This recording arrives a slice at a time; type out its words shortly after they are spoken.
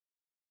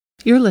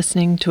You're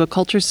listening to a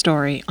culture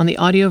story on the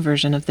audio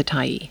version of The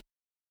Tyee.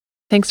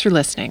 Thanks for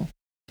listening.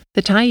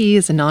 The Tyee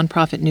is a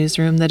nonprofit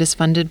newsroom that is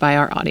funded by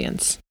our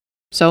audience.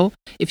 So,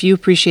 if you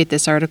appreciate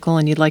this article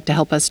and you'd like to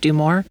help us do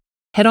more,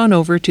 head on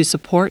over to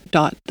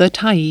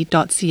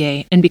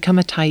support.thetyee.ca and become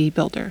a Tyee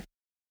builder.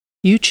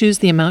 You choose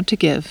the amount to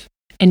give,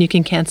 and you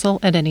can cancel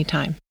at any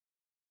time.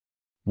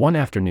 One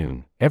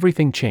afternoon,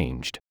 everything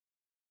changed.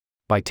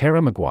 By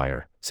Tara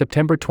Maguire,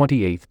 September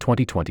 28,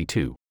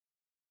 2022.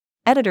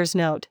 Editor's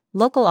note: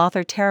 local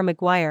author Tara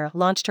Maguire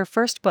launched her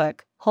first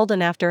book,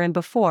 Holden After and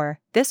Before,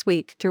 this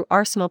week through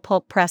Arsenal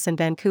Pulp Press in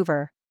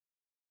Vancouver.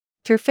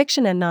 Through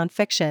fiction and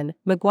non-fiction,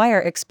 Maguire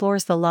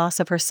explores the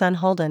loss of her son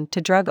Holden to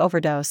drug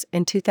overdose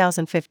in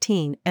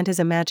 2015 and his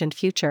imagined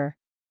future.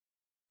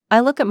 "I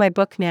look at my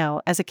book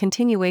now as a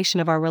continuation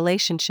of our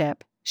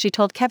relationship," she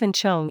told Kevin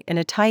Chung in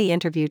a Tyee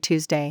interview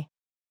Tuesday.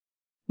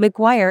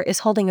 Maguire is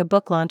holding a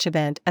book launch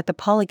event at the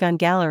Polygon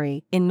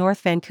Gallery in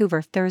North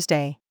Vancouver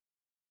Thursday.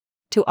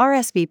 To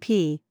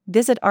RSVP,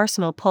 visit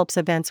Arsenal Pulp's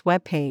events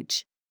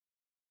webpage.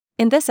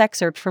 In this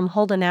excerpt from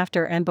Holden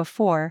After and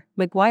Before,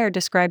 Maguire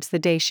describes the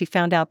day she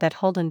found out that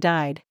Holden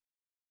died.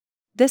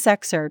 This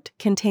excerpt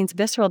contains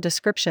visceral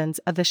descriptions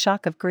of the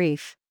shock of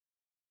grief.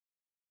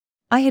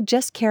 "I had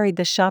just carried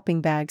the shopping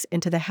bags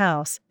into the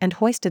house and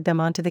hoisted them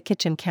onto the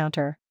kitchen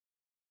counter.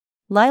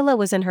 Lila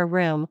was in her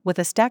room with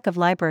a stack of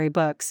library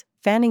books,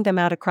 fanning them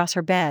out across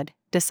her bed,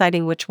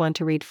 deciding which one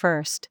to read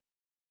first.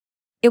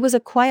 It was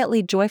a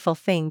quietly joyful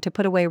thing to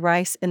put away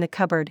rice in the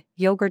cupboard,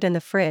 yogurt in the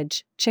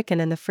fridge,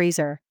 chicken in the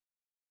freezer.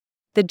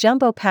 The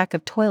jumbo pack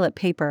of toilet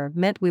paper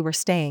meant we were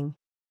staying.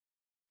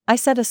 I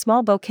set a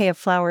small bouquet of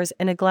flowers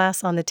in a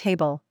glass on the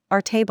table, our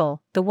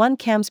table, the one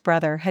Cam's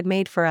brother had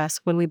made for us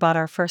when we bought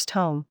our first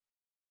home.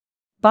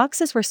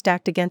 Boxes were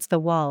stacked against the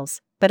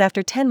walls, but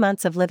after 10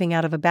 months of living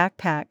out of a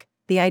backpack,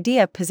 the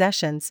idea of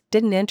possessions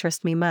didn't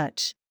interest me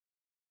much.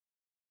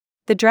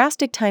 The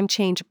drastic time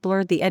change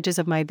blurred the edges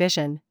of my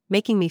vision,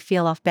 making me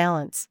feel off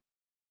balance.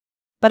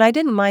 But I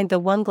didn't mind the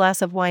one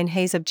glass of wine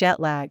haze of jet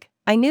lag.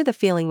 I knew the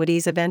feeling would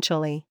ease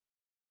eventually.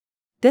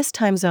 This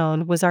time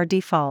zone was our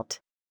default.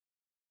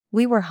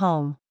 We were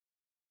home.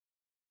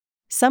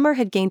 Summer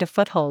had gained a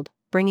foothold,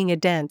 bringing a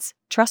dense,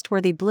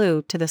 trustworthy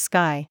blue to the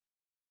sky.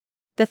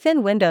 The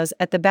thin windows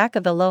at the back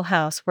of the low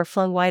house were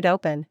flung wide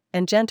open,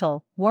 and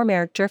gentle, warm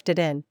air drifted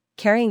in,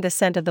 carrying the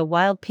scent of the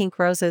wild pink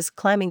roses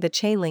climbing the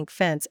chain-link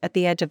fence at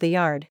the edge of the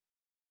yard.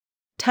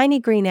 Tiny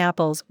green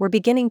apples were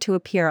beginning to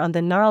appear on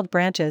the gnarled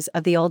branches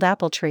of the old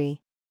apple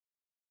tree.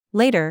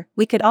 Later,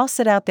 we could all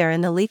sit out there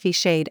in the leafy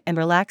shade and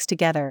relax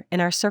together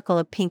in our circle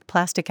of pink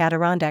plastic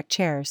Adirondack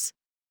chairs.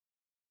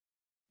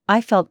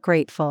 I felt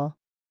grateful.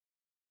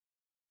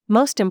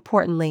 Most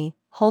importantly,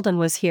 Holden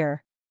was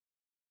here.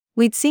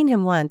 We'd seen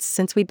him once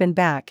since we'd been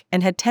back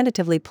and had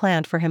tentatively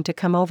planned for him to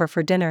come over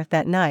for dinner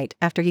that night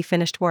after he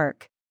finished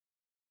work.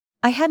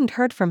 I hadn't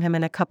heard from him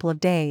in a couple of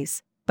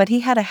days, but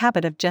he had a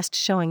habit of just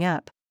showing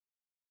up.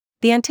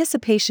 The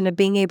anticipation of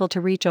being able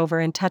to reach over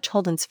and touch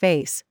Holden's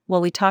face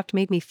while we talked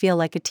made me feel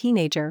like a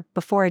teenager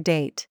before a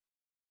date.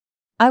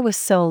 I was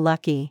so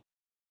lucky.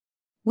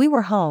 We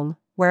were home,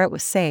 where it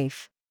was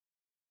safe.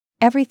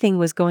 Everything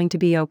was going to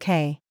be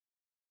okay.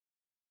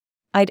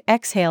 I'd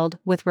exhaled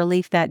with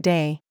relief that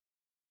day.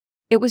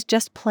 It was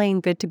just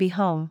plain good to be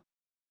home.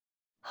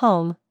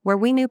 Home, where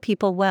we knew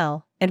people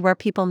well, and where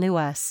people knew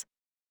us.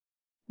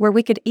 Where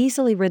we could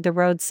easily read the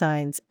road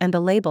signs and the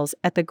labels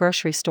at the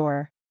grocery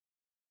store.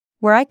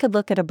 Where I could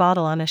look at a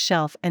bottle on a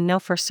shelf and know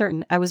for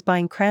certain I was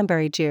buying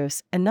cranberry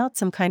juice and not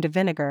some kind of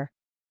vinegar.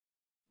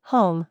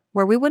 Home,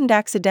 where we wouldn't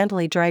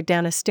accidentally drive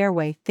down a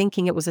stairway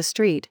thinking it was a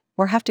street,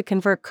 or have to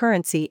convert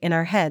currency in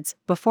our heads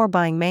before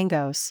buying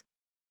mangoes.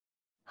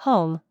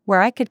 Home,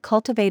 where I could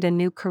cultivate a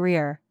new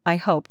career, I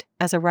hoped,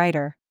 as a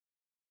writer.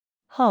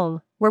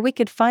 Home, where we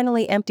could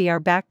finally empty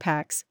our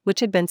backpacks, which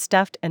had been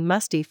stuffed and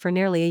musty for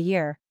nearly a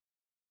year.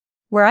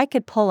 Where I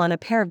could pull on a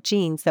pair of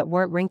jeans that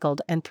weren't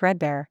wrinkled and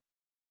threadbare.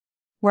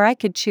 Where I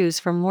could choose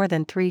from more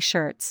than 3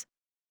 shirts.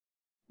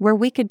 Where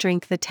we could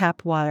drink the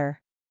tap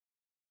water.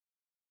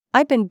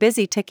 I'd been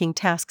busy ticking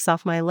tasks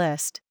off my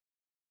list.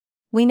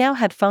 We now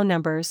had phone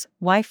numbers,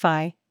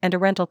 Wi-Fi, and a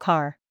rental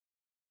car.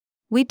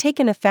 We'd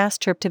taken a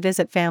fast trip to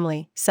visit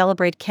family,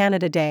 celebrate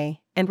Canada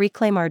Day, and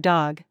reclaim our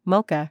dog,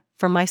 Mocha,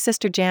 from my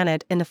sister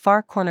Janet in the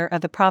far corner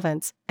of the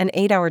province, an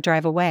 8-hour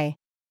drive away.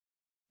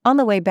 On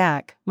the way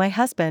back, my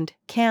husband,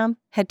 Cam,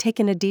 had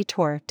taken a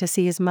detour to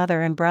see his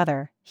mother and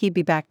brother. He'd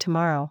be back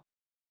tomorrow.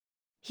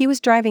 He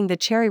was driving the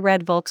cherry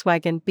red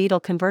Volkswagen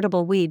Beetle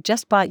convertible we'd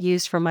just bought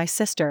used from my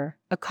sister,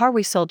 a car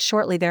we sold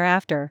shortly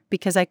thereafter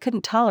because I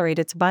couldn't tolerate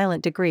its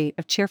violent degree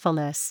of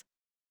cheerfulness.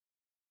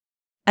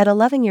 At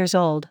 11 years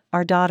old,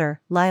 our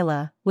daughter,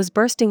 Lila, was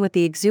bursting with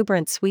the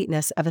exuberant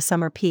sweetness of a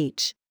summer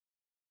peach.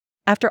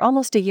 After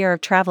almost a year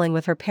of traveling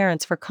with her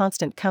parents for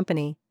constant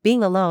company,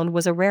 being alone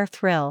was a rare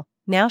thrill.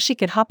 Now she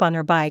could hop on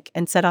her bike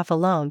and set off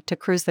alone to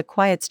cruise the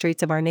quiet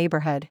streets of our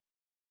neighborhood.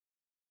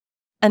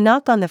 A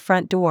knock on the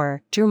front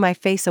door drew my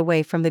face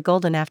away from the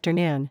golden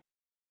afternoon.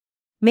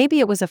 Maybe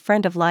it was a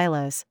friend of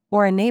Lila's,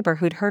 or a neighbor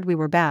who'd heard we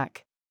were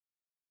back.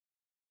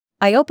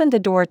 I opened the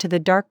door to the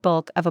dark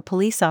bulk of a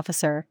police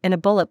officer in a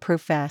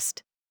bulletproof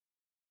vest.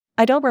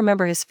 I don't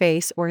remember his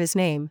face or his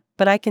name,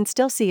 but I can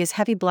still see his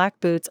heavy black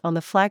boots on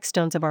the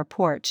flagstones of our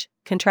porch,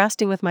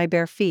 contrasting with my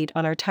bare feet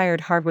on our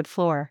tired hardwood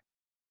floor.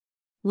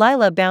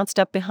 Lila bounced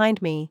up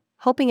behind me,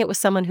 hoping it was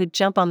someone who'd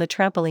jump on the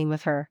trampoline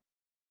with her.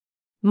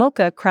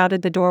 Mocha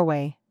crowded the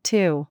doorway,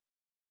 too.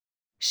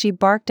 She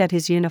barked at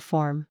his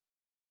uniform.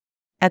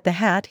 At the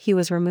hat he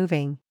was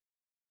removing.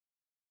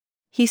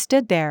 He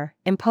stood there,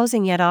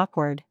 imposing yet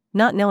awkward,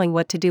 not knowing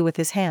what to do with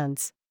his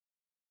hands.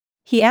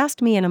 He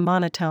asked me in a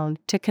monotone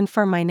to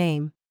confirm my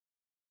name.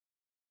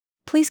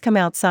 "Please come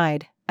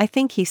outside," I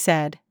think he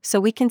said, "so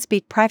we can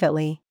speak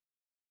privately."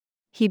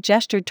 He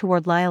gestured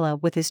toward Lila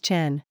with his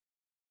chin.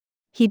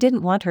 He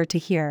didn't want her to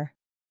hear.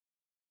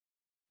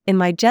 In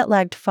my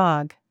jet-lagged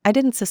fog, I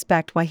didn't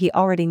suspect why he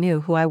already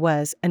knew who I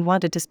was and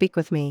wanted to speak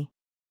with me.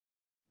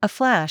 A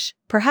flash,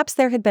 perhaps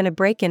there had been a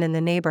break-in in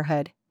the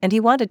neighborhood, and he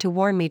wanted to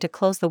warn me to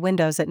close the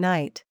windows at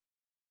night.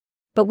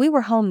 But we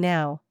were home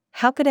now,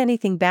 how could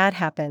anything bad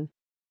happen?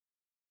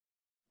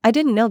 I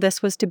didn't know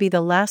this was to be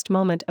the last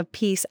moment of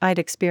peace I'd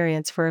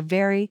experience for a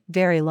very,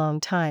 very long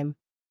time.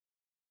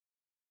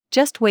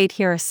 "Just wait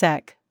here a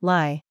sec,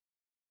 Li."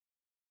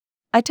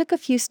 I took a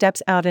few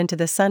steps out into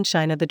the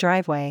sunshine of the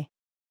driveway.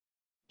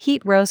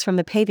 Heat rose from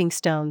the paving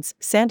stones,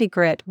 sandy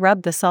grit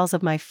rubbed the soles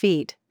of my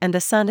feet, and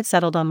the sun had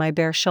settled on my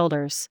bare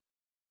shoulders.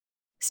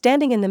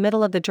 Standing in the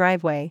middle of the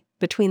driveway,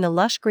 between the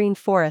lush green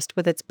forest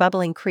with its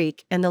bubbling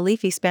creek and the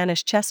leafy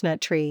Spanish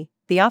chestnut tree,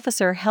 the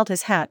officer held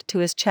his hat to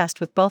his chest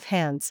with both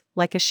hands,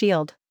 like a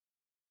shield.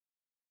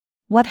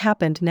 What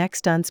happened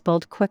next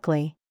unspelled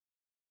quickly.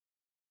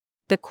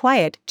 The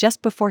quiet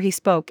just before he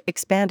spoke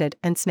expanded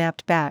and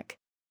snapped back.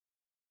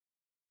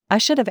 I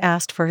should have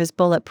asked for his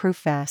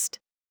bulletproof vest.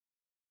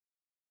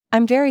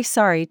 "I'm very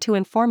sorry to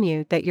inform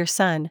you that your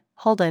son,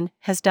 Holden,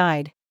 has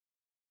died."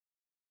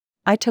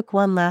 I took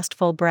one last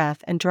full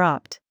breath and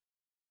dropped.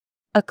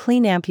 A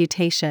clean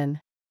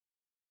amputation.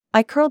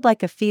 I curled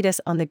like a fetus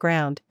on the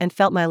ground and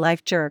felt my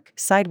life jerk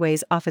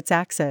sideways off its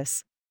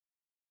axis.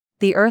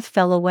 The earth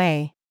fell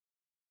away.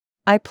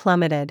 I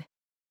plummeted.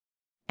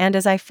 And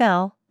as I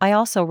fell, I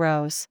also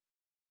rose.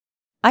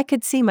 I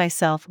could see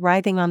myself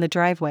writhing on the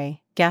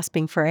driveway,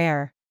 gasping for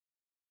air.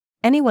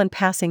 Anyone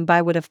passing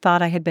by would have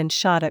thought I had been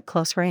shot at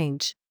close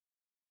range.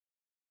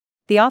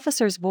 The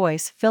officer's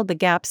voice filled the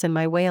gaps in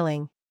my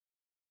wailing.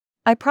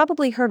 I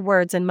probably heard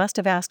words and must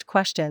have asked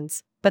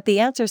questions, but the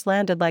answers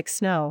landed like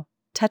snow,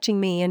 touching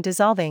me and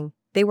dissolving.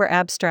 They were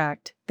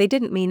abstract, they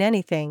didn't mean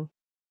anything.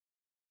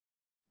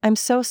 "I'm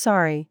so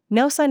sorry,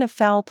 no sign of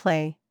foul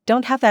play,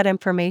 don't have that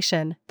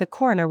information, the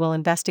coroner will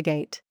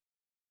investigate."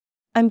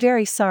 "I'm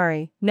very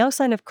sorry, no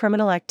sign of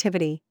criminal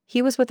activity,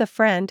 he was with a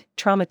friend,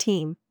 trauma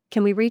team,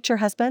 can we reach your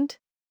husband?"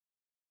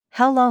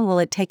 "How long will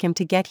it take him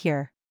to get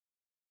here?"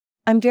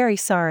 "I'm very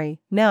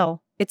sorry,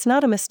 no, it's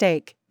not a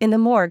mistake, in the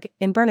morgue,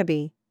 in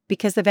Burnaby,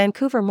 because the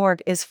Vancouver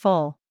morgue is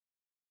full."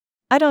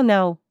 "I don't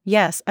know,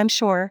 yes, I'm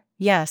sure,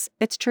 yes,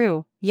 it's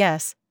true,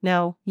 yes,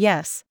 no,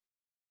 yes."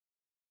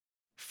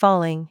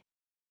 Falling.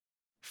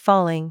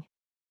 Falling.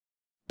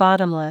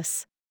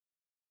 Bottomless.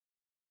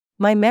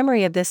 My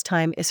memory of this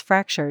time is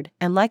fractured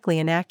and likely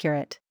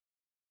inaccurate.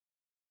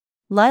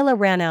 Lila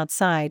ran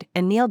outside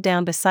and kneeled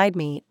down beside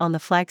me on the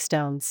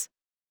flagstones.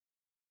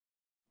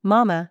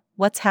 "Mama,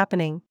 what's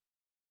happening?"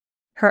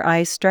 Her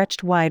eyes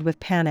stretched wide with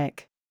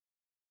panic.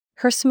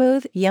 Her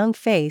smooth, young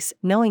face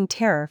knowing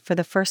terror for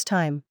the first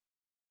time.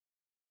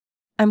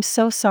 "I'm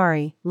so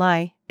sorry,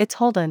 Li, it's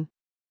Holden."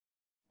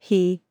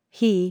 He.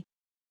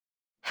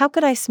 How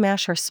could I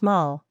smash her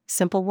small,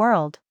 simple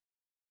world?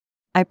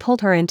 I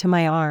pulled her into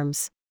my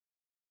arms.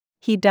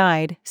 "He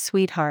died,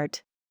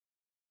 sweetheart.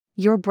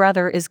 Your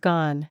brother is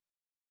gone.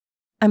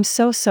 I'm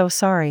so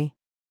sorry."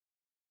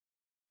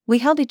 We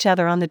held each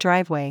other on the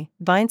driveway,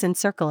 vines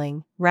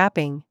encircling,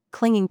 wrapping,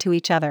 clinging to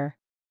each other.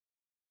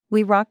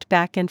 We rocked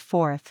back and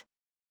forth.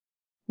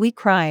 We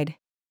cried.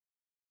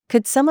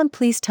 "Could someone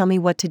please tell me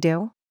what to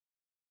do?"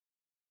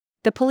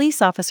 The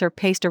police officer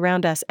paced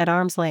around us at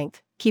arm's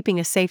length, keeping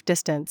a safe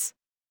distance.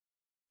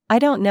 I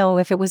don't know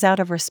if it was out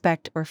of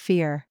respect or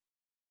fear.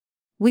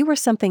 We were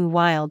something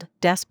wild,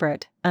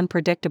 desperate,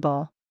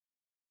 unpredictable.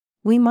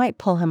 We might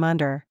pull him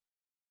under.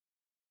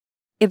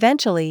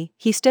 Eventually,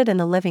 he stood in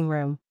the living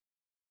room.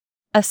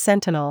 A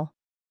sentinel.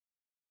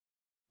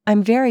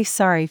 "I'm very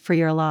sorry for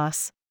your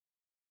loss.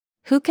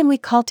 Who can we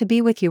call to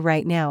be with you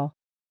right now?"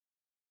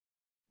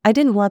 I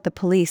didn't want the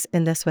police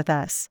in this with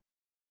us.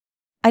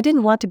 I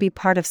didn't want to be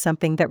part of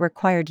something that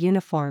required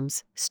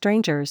uniforms,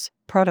 strangers,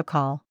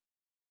 protocol.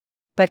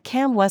 But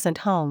Cam wasn't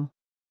home.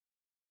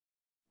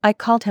 I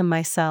called him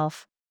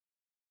myself.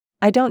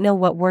 I don't know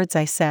what words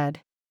I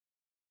said.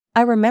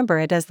 I remember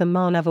it as the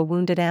moan of a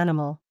wounded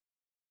animal.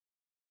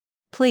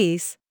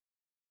 "Please."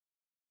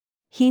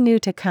 He knew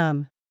to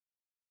come.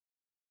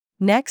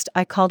 Next,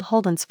 I called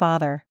Holden's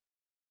father.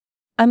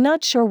 I'm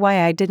not sure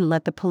why I didn't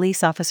let the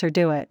police officer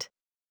do it.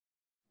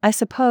 I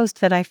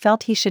supposed that I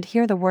felt he should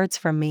hear the words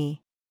from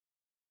me.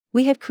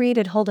 We had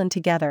created Holden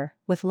together,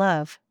 with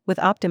love, with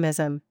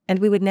optimism, and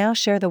we would now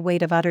share the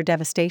weight of utter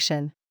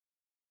devastation.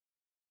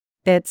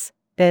 It's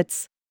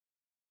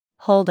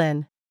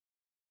Holden.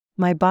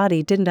 My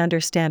body didn't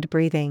understand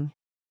breathing.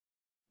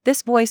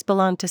 This voice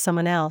belonged to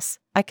someone else.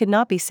 I could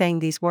not be saying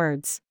these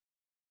words.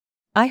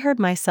 I heard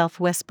myself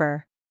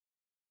whisper.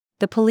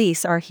 The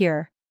police are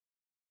here.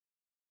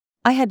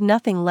 I had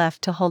nothing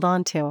left to hold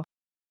on to.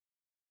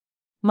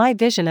 My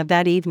vision of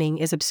that evening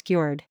is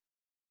obscured.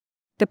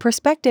 The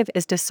perspective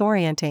is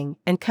disorienting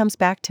and comes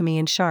back to me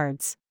in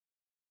shards.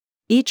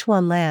 Each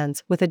one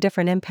lands with a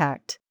different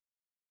impact.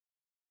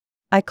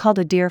 I called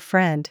a dear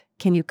friend.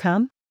 Can you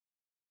come?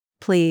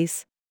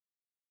 Please.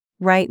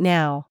 Right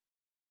now.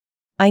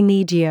 I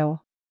need you.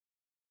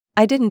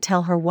 I didn't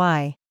tell her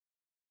why.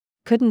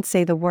 Couldn't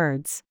say the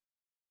words.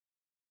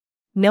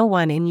 No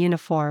one in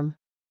uniform.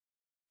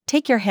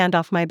 Take your hand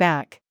off my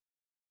back.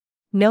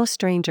 No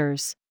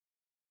strangers.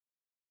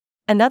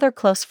 Another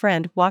close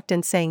friend walked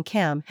in saying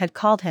Cam had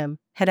called him,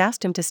 had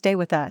asked him to stay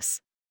with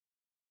us.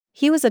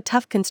 He was a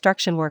tough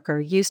construction worker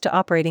used to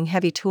operating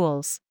heavy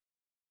tools.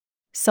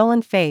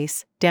 Sullen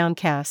face,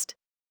 downcast.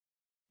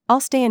 I'll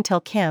stay until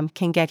Cam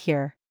can get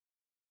here.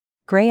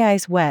 Gray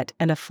eyes wet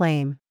and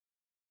aflame.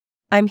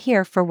 I'm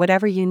here for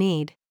whatever you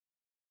need.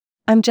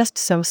 I'm just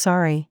so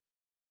sorry.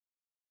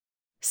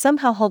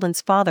 Somehow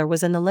Holden's father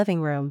was in the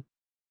living room.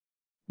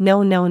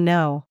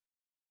 No.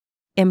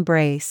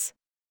 Embrace.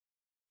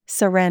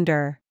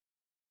 Surrender.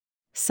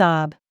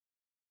 Sob.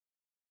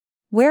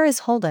 Where is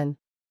Holden?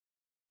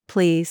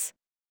 Please.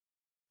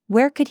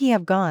 Where could he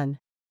have gone?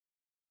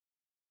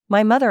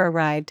 My mother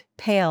arrived,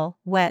 pale,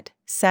 wet,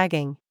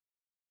 sagging.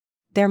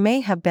 There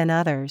may have been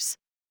others.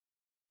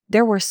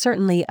 There were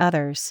certainly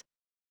others.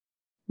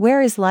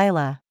 Where is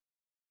Lila?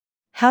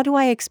 How do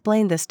I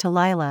explain this to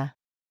Lila?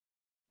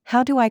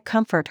 How do I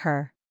comfort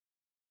her?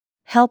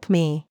 Help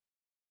me.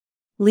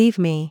 Leave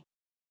me.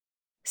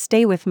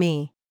 Stay with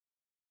me.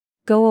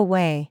 Go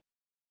away.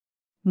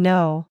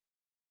 No.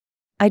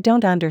 I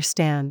don't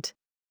understand.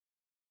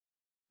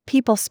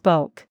 People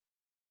spoke.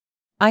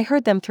 I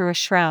heard them through a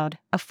shroud,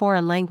 a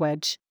foreign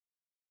language.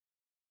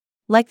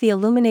 Like the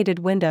illuminated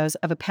windows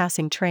of a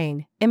passing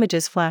train,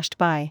 images flashed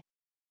by.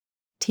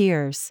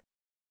 Tears.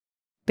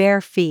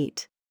 Bare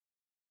feet.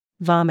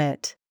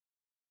 Vomit.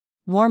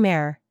 Warm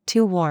air,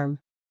 too warm.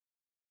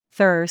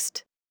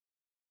 Thirst.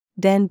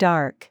 Then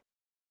dark.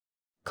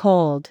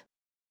 Cold.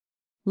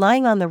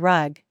 Lying on the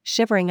rug,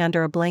 shivering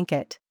under a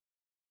blanket.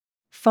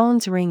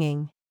 Phones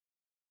ringing.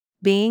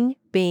 Bing,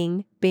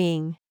 bing,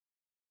 bing.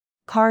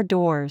 Car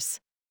doors.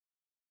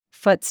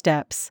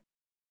 Footsteps.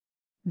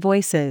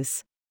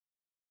 Voices.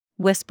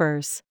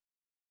 Whispers.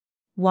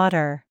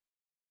 Water.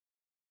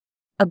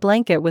 A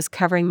blanket was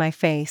covering my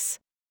face.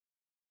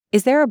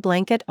 Is there a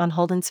blanket on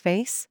Holden's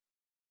face?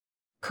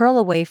 Curl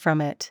away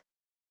from it.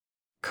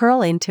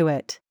 Curl into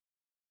it.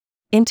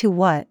 Into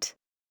what?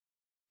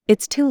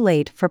 It's too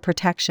late for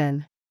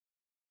protection.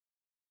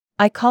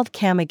 I called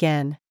Cam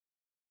again.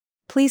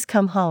 Please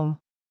come home.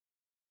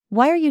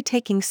 Why are you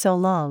taking so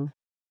long?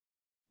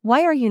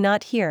 Why are you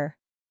not here?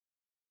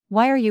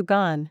 Why are you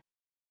gone?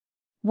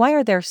 Why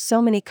are there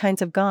so many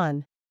kinds of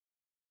gone?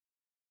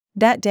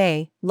 That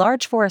day,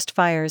 large forest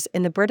fires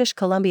in the British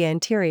Columbia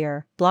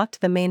interior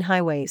blocked the main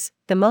highways,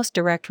 the most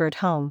direct route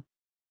home.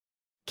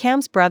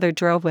 Cam's brother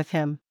drove with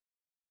him.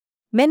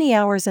 Many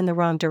hours in the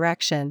wrong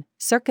direction,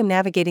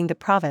 circumnavigating the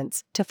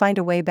province to find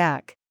a way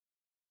back.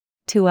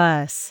 To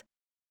us.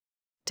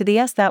 To the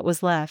us that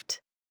was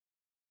left.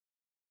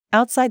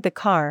 Outside the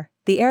car,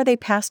 the air they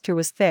passed through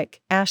was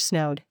thick,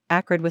 ash-snowed,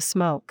 acrid with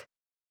smoke.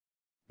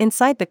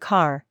 Inside the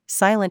car,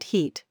 silent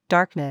heat,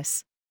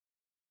 darkness.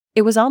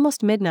 It was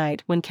almost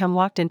midnight when Cam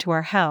walked into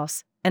our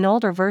house, an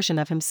older version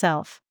of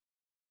himself.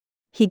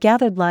 He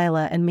gathered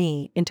Lila and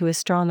me into his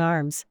strong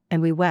arms,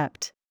 and we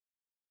wept.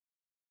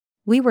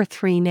 We were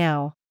 3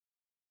 now.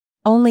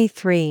 Only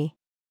 3.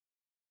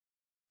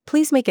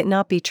 Please make it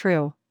not be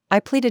true, I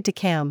pleaded to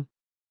Cam.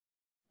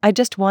 I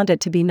just want it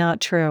to be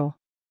not true.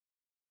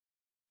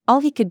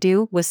 All he could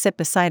do was sit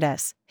beside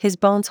us, his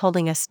bones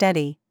holding us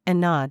steady, and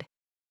nod.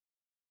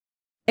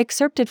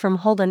 Excerpted from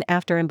Holden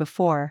After and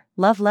Before,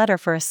 Love Letter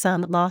for a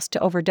Son Lost to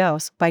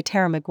Overdose by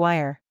Tara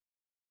McGuire.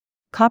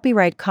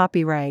 Copyright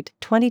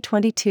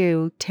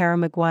 2022 Tara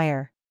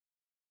McGuire.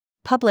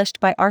 Published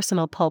by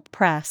Arsenal Pulp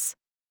Press.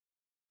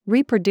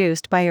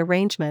 Reproduced by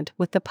arrangement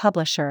with the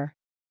publisher.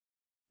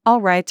 All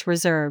rights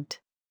reserved.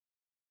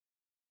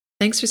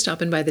 Thanks for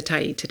stopping by the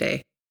Tyee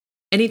today.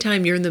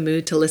 Anytime you're in the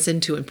mood to listen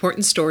to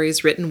important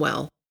stories written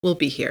well, we'll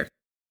be here.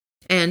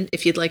 And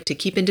if you'd like to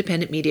keep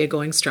independent media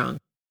going strong,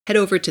 head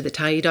over to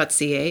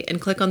thetyee.ca and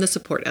click on the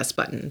Support Us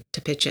button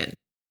to pitch in.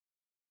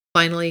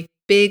 Finally,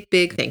 big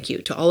thank you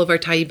to all of our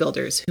Tyee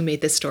builders who made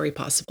this story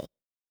possible.